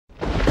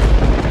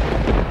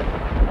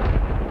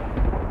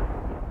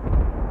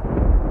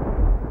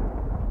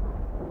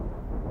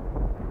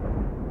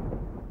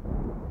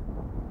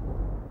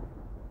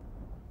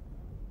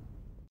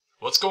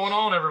going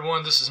on,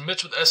 everyone? This is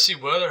Mitch with SC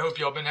Weather. Hope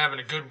y'all been having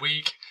a good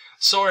week.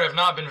 Sorry I've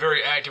not been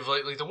very active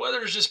lately. The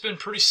weather has just been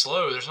pretty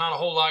slow. There's not a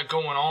whole lot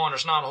going on.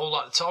 There's not a whole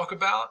lot to talk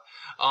about.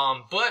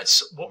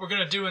 But what we're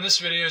going to do in this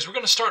video is we're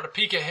going to start to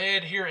peek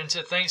ahead here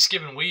into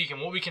Thanksgiving week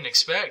and what we can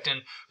expect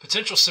and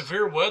potential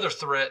severe weather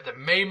threat that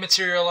may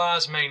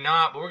materialize, may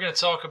not. But we're going to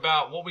talk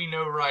about what we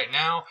know right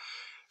now.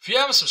 If you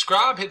haven't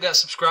subscribed, hit that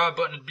subscribe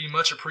button. It'd be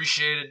much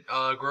appreciated.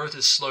 Growth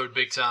has slowed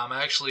big time.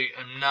 I actually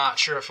am not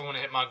sure if I'm going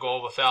to hit my goal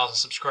of 1,000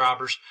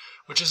 subscribers,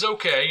 which is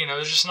okay. You know,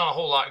 there's just not a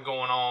whole lot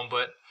going on,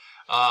 but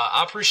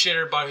I appreciate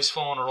everybody who's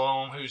following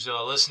along, who's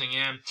listening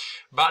in.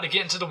 About to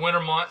get into the winter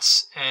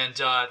months, and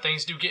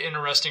things do get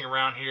interesting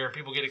around here.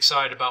 People get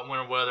excited about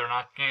winter weather, and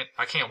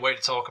I can't wait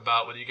to talk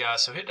about it with you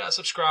guys. So hit that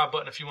subscribe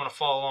button if you want to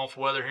follow along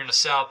for weather here in the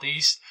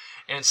Southeast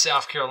and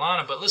South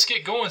Carolina. But let's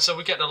get going. So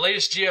we got the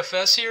latest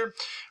GFS here.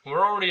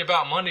 We're already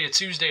about Monday or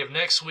Tuesday of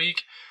next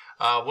week.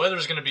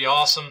 Weather's going to be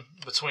awesome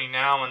between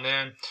now and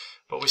then.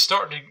 But we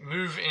start to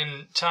move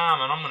in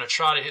time, and I'm going to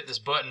try to hit this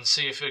button and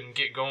see if it can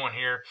get going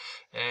here.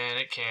 And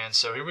it can.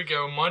 So here we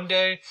go.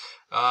 Monday,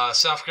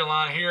 South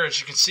Carolina here. As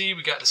you can see,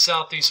 we got the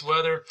southeast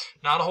weather.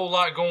 Not a whole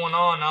lot going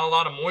on, not a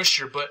lot of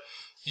moisture. But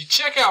you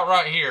check out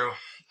right here.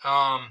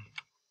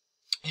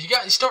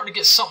 You're starting to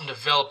get something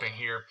developing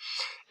here.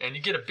 And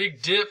you get a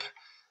big dip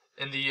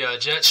in the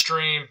jet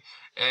stream.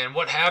 And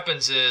what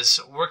happens is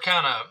we're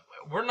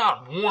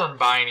not warm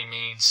by any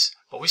means,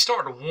 but we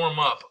start to warm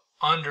up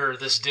under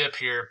this dip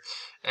here,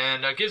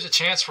 and it gives a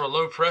chance for a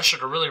low pressure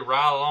to really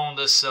ride along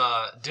this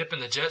dip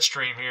in the jet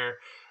stream here,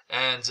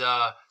 and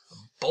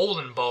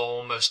Bowling Bowl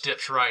almost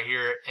dips right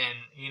here, and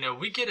you know,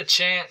 we get a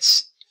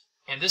chance,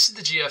 and this is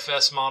the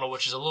GFS model,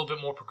 which is a little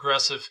bit more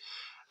progressive,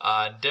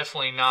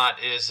 definitely not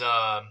as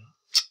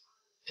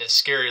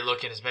scary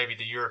looking as maybe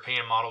the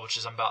European model, which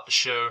is I'm about to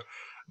show.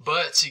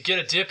 But you get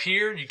a dip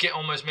here, you get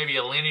almost maybe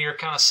a linear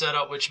kind of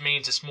setup, which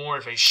means it's more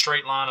of a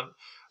straight line of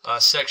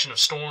section of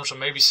storms, or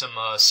maybe some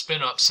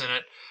spin-ups in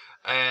it.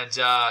 And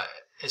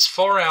it's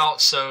far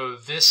out, so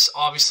this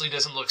obviously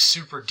doesn't look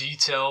super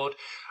detailed.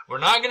 We're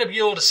not going to be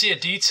able to see a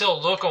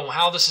detailed look on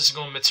how this is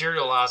going to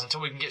materialize until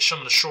we can get some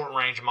of the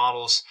short-range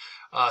models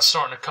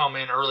starting to come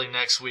in early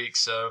next week.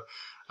 So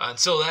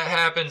until that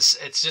happens,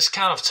 it's just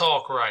kind of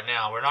talk right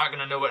now. We're not going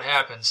to know what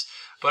happens.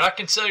 But I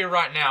can tell you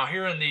right now,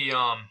 here in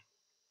the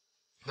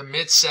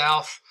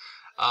Mid-South,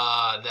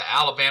 the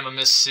Alabama,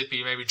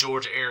 Mississippi, maybe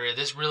Georgia area,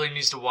 this really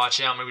needs to watch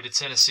out. Maybe the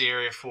Tennessee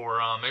area for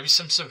maybe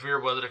some severe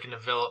weather that can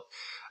develop.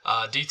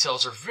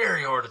 Details are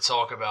very hard to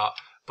talk about.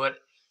 But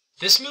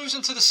this moves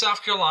into the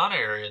South Carolina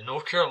area,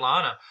 North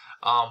Carolina.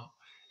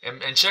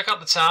 And check out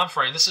the time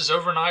frame. This is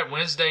overnight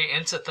Wednesday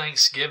into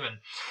Thanksgiving.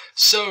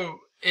 So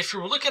if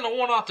you're looking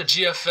on off the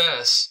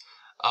GFS,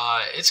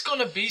 it's going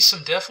to be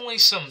definitely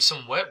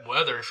some wet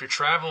weather. If you're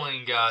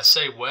traveling,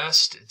 say,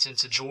 west, it's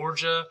into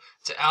Georgia,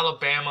 to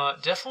Alabama,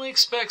 definitely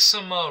expect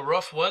some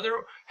rough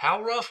weather.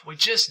 How rough? We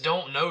just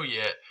don't know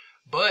yet.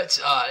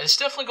 But it's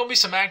definitely going to be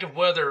some active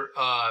weather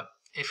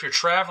if you're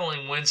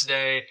traveling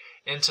Wednesday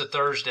into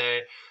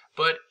Thursday.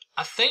 But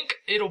I think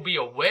it'll be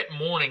a wet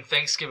morning,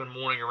 Thanksgiving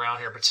morning around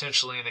here,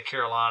 potentially in the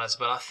Carolinas.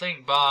 But I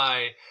think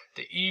by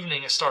the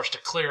evening it starts to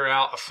clear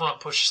out. A front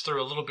pushes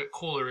through, a little bit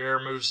cooler air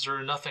moves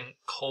through, nothing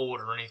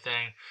cold or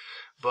anything.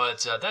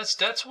 But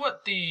that's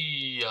what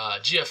the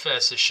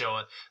GFS is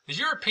showing. The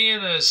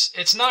European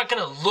it's not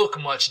going to look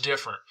much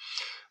different.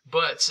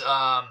 But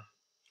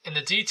and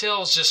the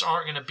details just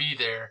aren't going to be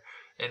there.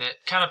 And it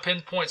kind of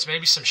pinpoints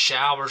maybe some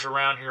showers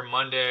around here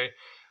Monday.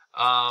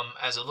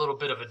 As a little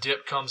bit of a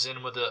dip comes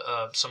in with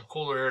some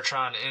cooler air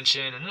trying to inch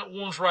in, and it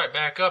warms right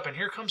back up. And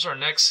here comes our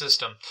next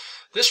system.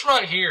 This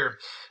right here,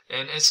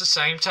 and it's the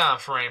same time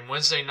frame,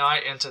 Wednesday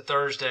night into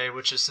Thursday,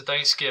 which is the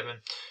Thanksgiving,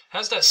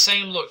 has that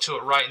same look to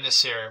it right in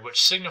this area,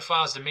 which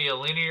signifies to me a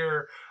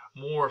linear,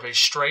 more of a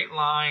straight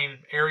line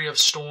area of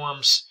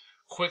storms,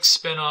 quick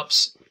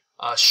spin-ups,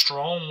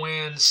 strong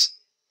winds.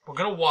 We're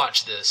going to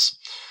watch this.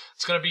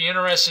 It's going to be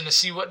interesting to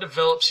see what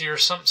develops here.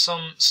 Some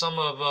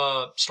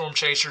of Storm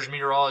Chasers,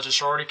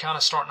 meteorologists are already kind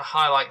of starting to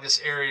highlight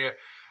this area,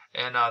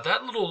 and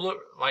that little look,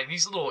 like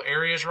these little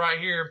areas right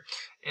here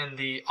in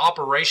the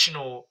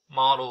operational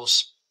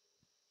models.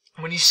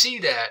 When you see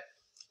that,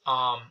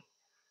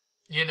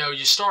 you know,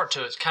 you start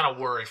to kind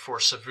of worry for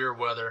severe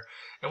weather.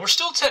 And we're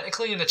still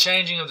technically in the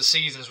changing of the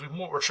seasons.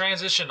 We're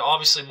transitioned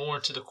obviously more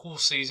into the cool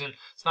season.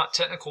 It's not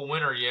technical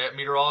winter yet.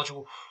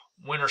 Meteorological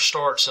winter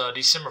starts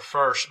December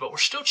 1st, but we're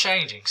still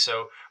changing.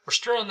 So we're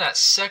still in that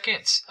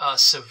second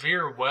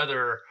severe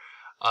weather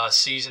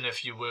season,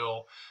 if you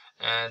will.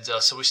 And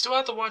so we still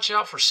have to watch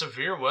out for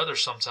severe weather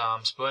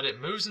sometimes, but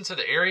it moves into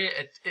the area.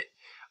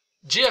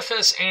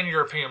 GFS and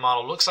European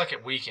model looks like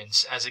it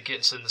weakens as it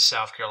gets into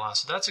South Carolina.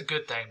 So that's a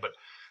good thing, but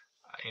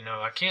you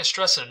know, I can't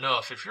stress it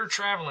enough. If you're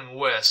traveling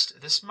west,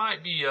 this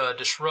might be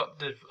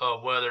disruptive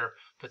weather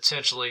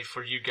potentially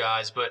for you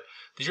guys. But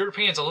the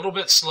European's a little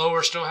bit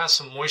slower, still has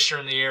some moisture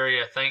in the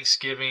area.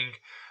 Thanksgiving,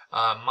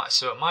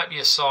 so it might be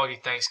a soggy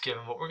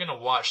Thanksgiving. But we're going to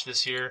watch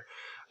this here.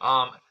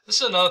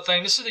 This is another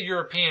thing. This is the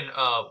European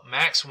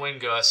max wind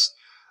gust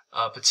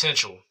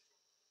potential.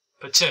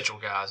 potential,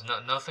 guys.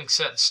 Nothing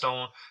set in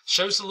stone.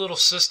 Shows the little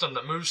system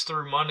that moves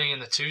through Monday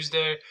into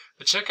Tuesday.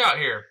 But check out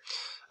here.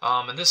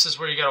 And this is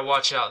where you got to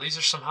watch out. These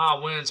are some high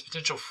winds,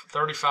 potential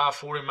 35,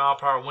 40 mile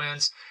per hour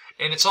winds.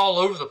 And it's all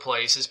over the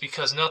place. It's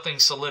because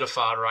nothing's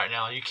solidified right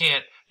now. You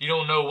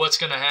don't know what's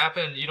going to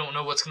happen. You don't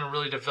know what's going to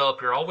really develop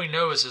here. All we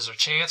know is there's a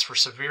chance for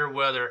severe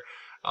weather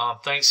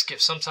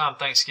sometime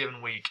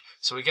Thanksgiving week.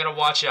 So we got to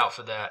watch out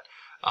for that.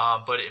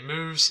 But it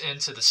moves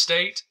into the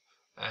state,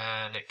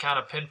 and it kind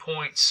of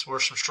pinpoints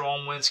where some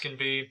strong winds can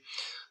be.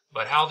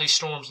 But how these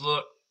storms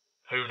look,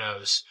 who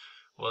knows?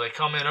 Will they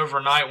come in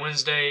overnight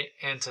Wednesday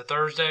into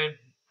Thursday?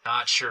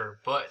 Not sure,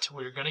 but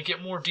we're going to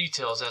get more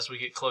details as we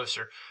get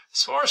closer.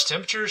 As far as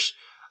temperatures,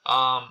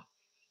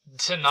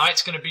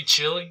 tonight's going to be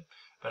chilly,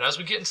 but as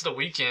we get into the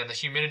weekend, the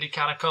humidity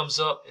kind of comes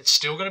up. It's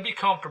still going to be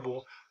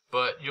comfortable,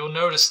 but you'll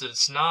notice that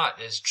it's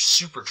not as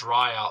super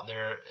dry out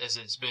there as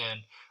it's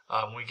been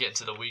when we get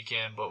into the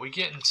weekend. But we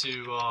get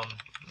into,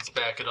 let's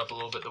back it up a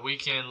little bit. The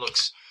weekend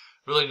looks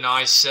really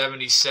nice,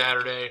 70s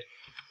Saturday.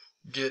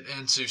 Get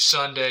into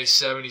Sunday,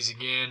 70s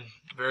again,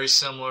 very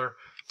similar.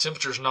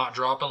 Temperatures not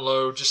dropping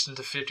low, just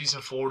into 50s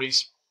and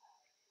 40s.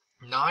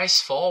 Nice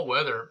fall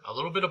weather, a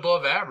little bit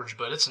above average,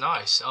 but it's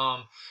nice.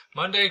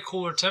 Monday,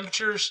 cooler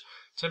temperatures.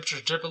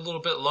 Temperatures dip a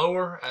little bit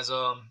lower as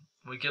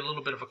we get a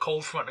little bit of a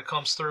cold front that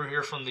comes through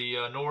here from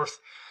the north.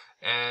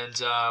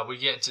 And we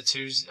get into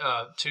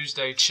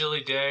Tuesday,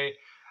 chilly day.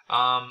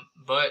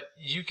 But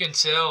you can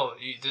tell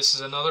this is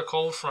another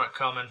cold front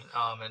coming.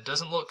 It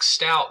doesn't look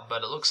stout,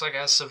 but it looks like it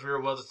has severe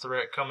weather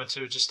threat coming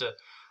to just a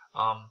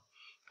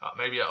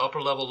maybe an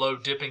upper level low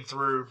dipping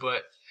through.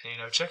 But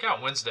check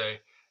out Wednesday.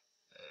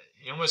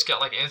 You almost got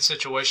like an in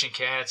situation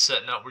CAD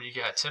setting up where you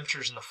got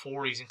temperatures in the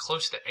 40s and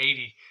close to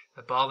 80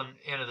 at the bottom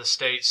end of the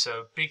state.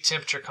 So big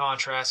temperature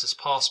contrast is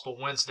possible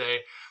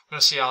Wednesday. We're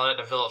going to see how that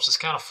develops. It's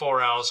kind of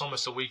far out. It's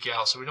almost a week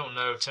out, so we don't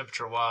know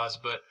temperature wise,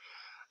 but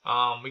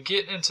we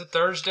get into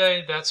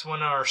Thursday. That's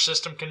when our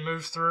system can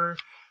move through.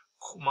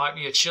 Might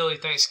be a chilly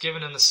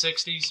Thanksgiving in the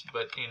 60s,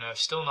 but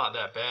still not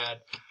that bad.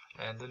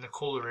 And then the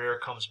cooler air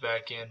comes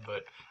back in.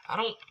 But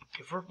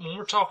when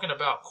we're talking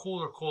about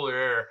cooler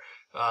air,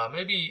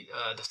 maybe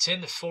the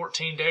 10 to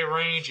 14 day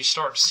range, you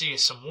start to see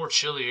some more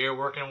chilly air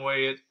working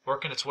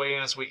its way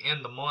in as we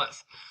end the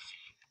month.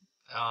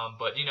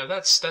 But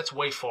that's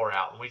way far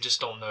out, and we just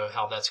don't know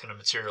how that's going to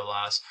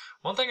materialize.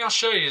 One thing I'll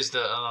show you is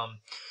the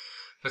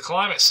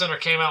Climate Center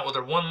came out with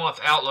their 1 month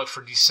outlook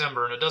for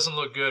December, and it doesn't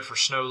look good for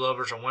snow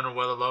lovers or winter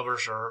weather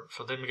lovers, or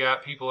for them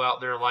people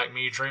out there like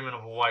me dreaming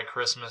of a white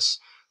Christmas,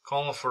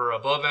 calling for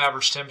above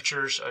average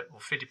temperatures,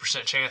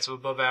 50% chance of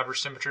above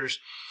average temperatures.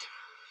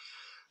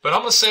 But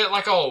I'm going to say it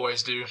like I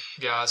always do,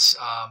 guys.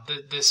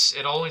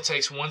 It only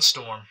takes one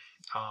storm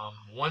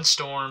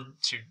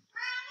to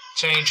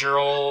change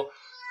the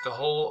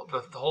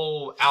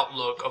whole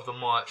outlook of the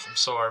month. I'm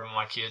sorry, but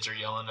my kids are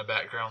yelling in the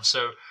background.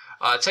 So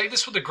take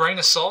this with a grain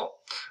of salt.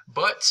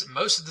 But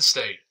most of the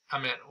state,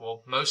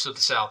 most of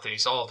the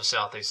southeast, all of the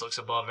southeast looks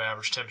above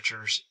average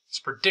temperatures. It's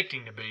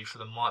predicting to be for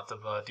the month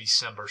of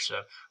December.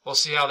 So we'll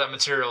see how that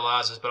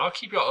materializes. But I'll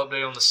keep y'all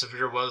updated on the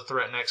severe weather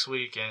threat next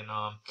week. And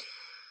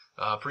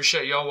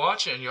appreciate y'all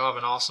watching, and y'all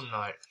have an awesome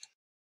night.